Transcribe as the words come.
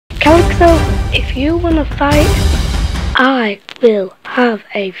So, if you want to fight, I will have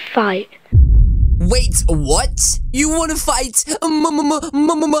a fight. Wait, what? You want to fight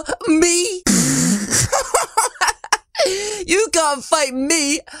me? You can't fight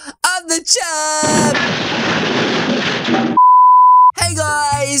me. I'm the champ. Hey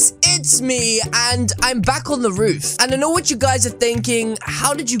guys, it's me, and I'm back on the roof. And I know what you guys are thinking,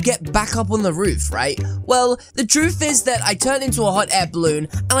 how did you get back up on the roof, right? Well, the truth is that I turned into a hot air balloon,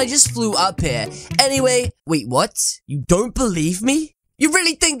 and I just flew up here. Anyway, wait, what? You don't believe me? You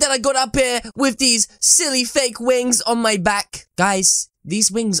really think that I got up here with these silly fake wings on my back? Guys,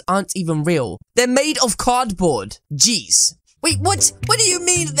 these wings aren't even real. They're made of cardboard. Jeez. Wait, what? What do you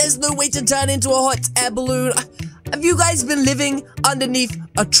mean there's no way to turn into a hot air balloon? Have you guys been living underneath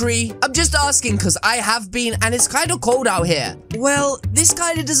a tree? I'm just asking because I have been, and it's kind of cold out here. Well, this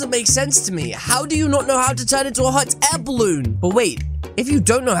kind of doesn't make sense to me. How do you not know how to turn into a hot air balloon? But wait, if you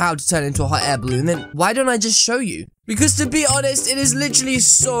don't know how to turn into a hot air balloon, then why don't I just show you? Because to be honest, it is literally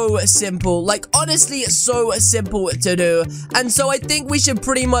so simple. Like, honestly, it's so simple to do. And so I think we should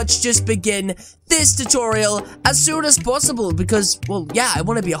pretty much just begin this tutorial as soon as possible. Because, well, yeah, I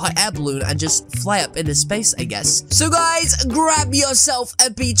want to be a hot air balloon and just fly up into space, I guess. So guys, grab yourself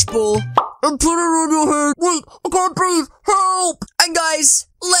a beach ball and put it on your head. Wait, I can't breathe. Help! And guys,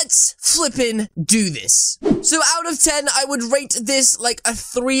 let's flippin' do this. So out of 10, I would rate this like a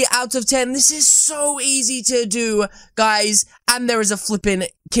 3 out of 10. This is so easy to do, guys. And there is a flippin'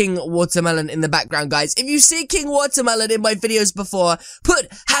 King Watermelon in the background, guys. If you see King Watermelon in my videos before, put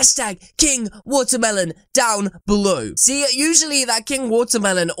hashtag King Watermelon down below. See, usually that King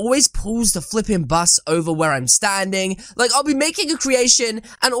Watermelon always pulls the flippin' bus over where I'm standing. Like, I'll be making a creation,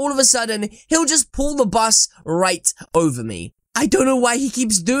 and all of a sudden, he'll just pull the bus right over me. I don't know why he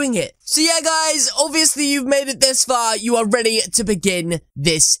keeps doing it. So yeah, guys, obviously you've made it this far. You are ready to begin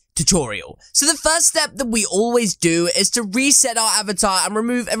this tutorial. So the first step that we always do is to reset our avatar and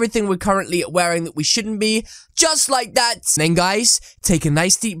remove everything we're currently wearing that we shouldn't be. Just like that. Then guys, take a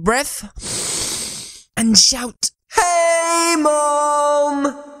nice deep breath and shout, "Hey, Mom!"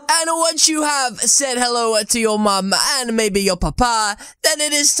 And once you have said hello to your mum and maybe your papa, then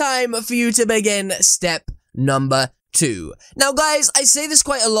it is time for you to begin step number 2. Now guys, I say this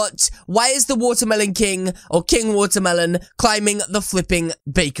quite a lot. Why is the Watermelon King, or King Watermelon, climbing the flipping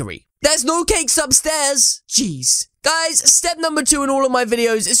bakery? There's no cakes upstairs. Jeez. Guys, step number 2 in all of my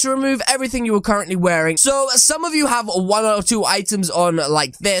videos is to remove everything you are currently wearing. So, some of you have 1 or 2 items on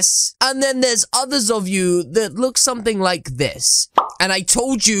like this, and then there's others of you that look something like this. And I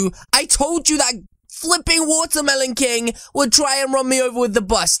told you that flipping Watermelon King would try and run me over with the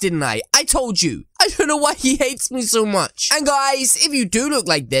bus, didn't I? I told you. I don't know why he hates me so much. And guys, if you do look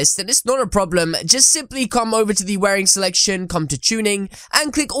like this, then it's not a problem. Just simply come over to the wearing selection, come to tuning,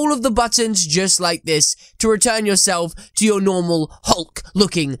 and click all of the buttons just like this to return yourself to your normal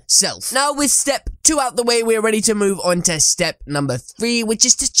Hulk-looking self. Now, with step 2 out the way, we're ready to move on to step number 3, which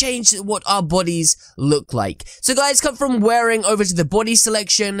is to change what our bodies look like. So guys, come from wearing over to the body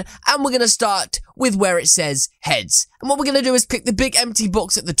selection, and we're gonna start with where it says heads. And what we're gonna do is click the big empty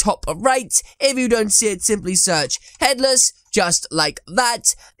box at the top right. If you don't see it, simply search headless, just like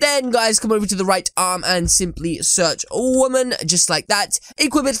that. Then guys, come over to the right arm and simply search woman, just like that.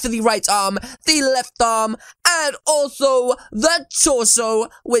 Equip it for the right arm, the left arm, and also the torso,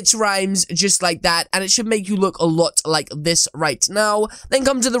 which rhymes just like that, and it should make you look a lot like this right now. Then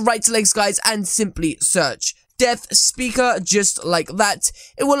come to the right legs, guys, and simply search deaf speaker, just like that.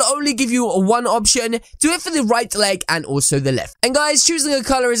 It will only give you 1 option. Do it for the right leg and also the left. And guys, choosing a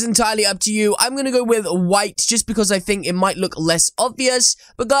color is entirely up to you. I'm gonna go with white just because I think it might look less obvious.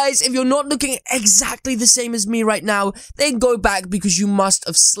 But guys, if you're not looking exactly the same as me right now, then go back because you must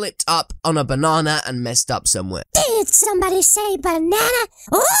have slipped up on a banana and messed up somewhere. Did somebody say banana?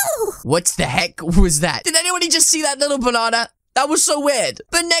 Ooh! What the heck was that? Did anybody just see that little banana? That was so weird.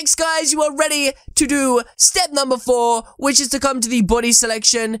 But next, guys, you are ready to do step number 4, which is to come to the body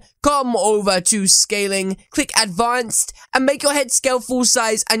selection, come over to scaling, click advanced, and make your head scale full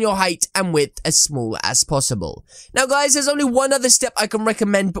size and your height and width as small as possible. Now, guys, there's only one other step I can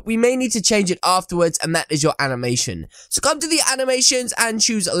recommend, but we may need to change it afterwards, and that is your animation. So come to the animations and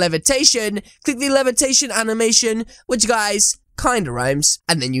choose levitation, click the levitation animation, which, guys, kinda rhymes.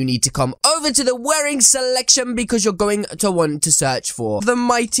 And then you need to come over to the wearing selection because you're going to want to search for the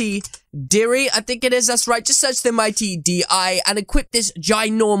mighty Diri, I think it is. That's right. Just search the mighty DI and equip this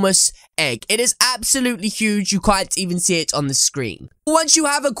ginormous egg. It is absolutely huge. You can't even see it on the screen. Once you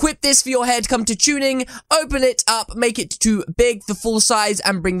have equipped this for your head, come to tuning, open it up, make it too big, the full size,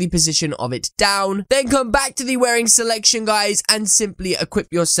 and bring the position of it down. Then come back to the wearing selection, guys, and simply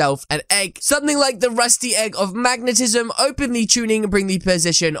equip yourself an egg. Something like the rusty egg of magnetism. Open the tuning, bring the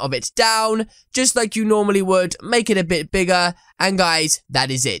position of it down, just like you normally would. Make it a bit bigger. And guys, that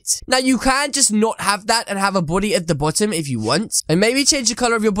is it. Now, you can just not have that and have a body at the bottom if you want. And maybe change the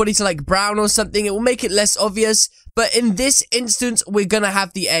color of your body to like brown or something. It will make it less obvious. But in this instance, we're gonna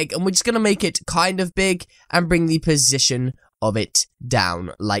have the egg. And we're just gonna make it kind of big and bring the position of it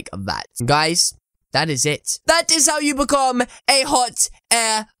down like that. Guys, that is it. That is how you become a hot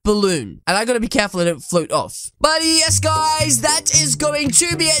air balloon. And I gotta be careful I don't float off. But yes, guys, that is going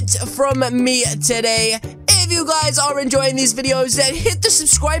to be it from me today. If you guys are enjoying these videos, then hit the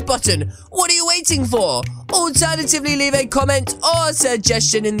subscribe button. What are you waiting for? Alternatively, leave a comment or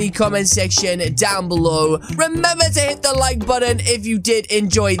suggestion in the comment section down below. Remember to hit the like button if you did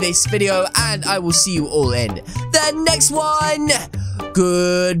enjoy this video, and I will see you all in the next one.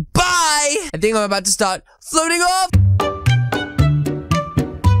 Goodbye. I think I'm about to start floating off.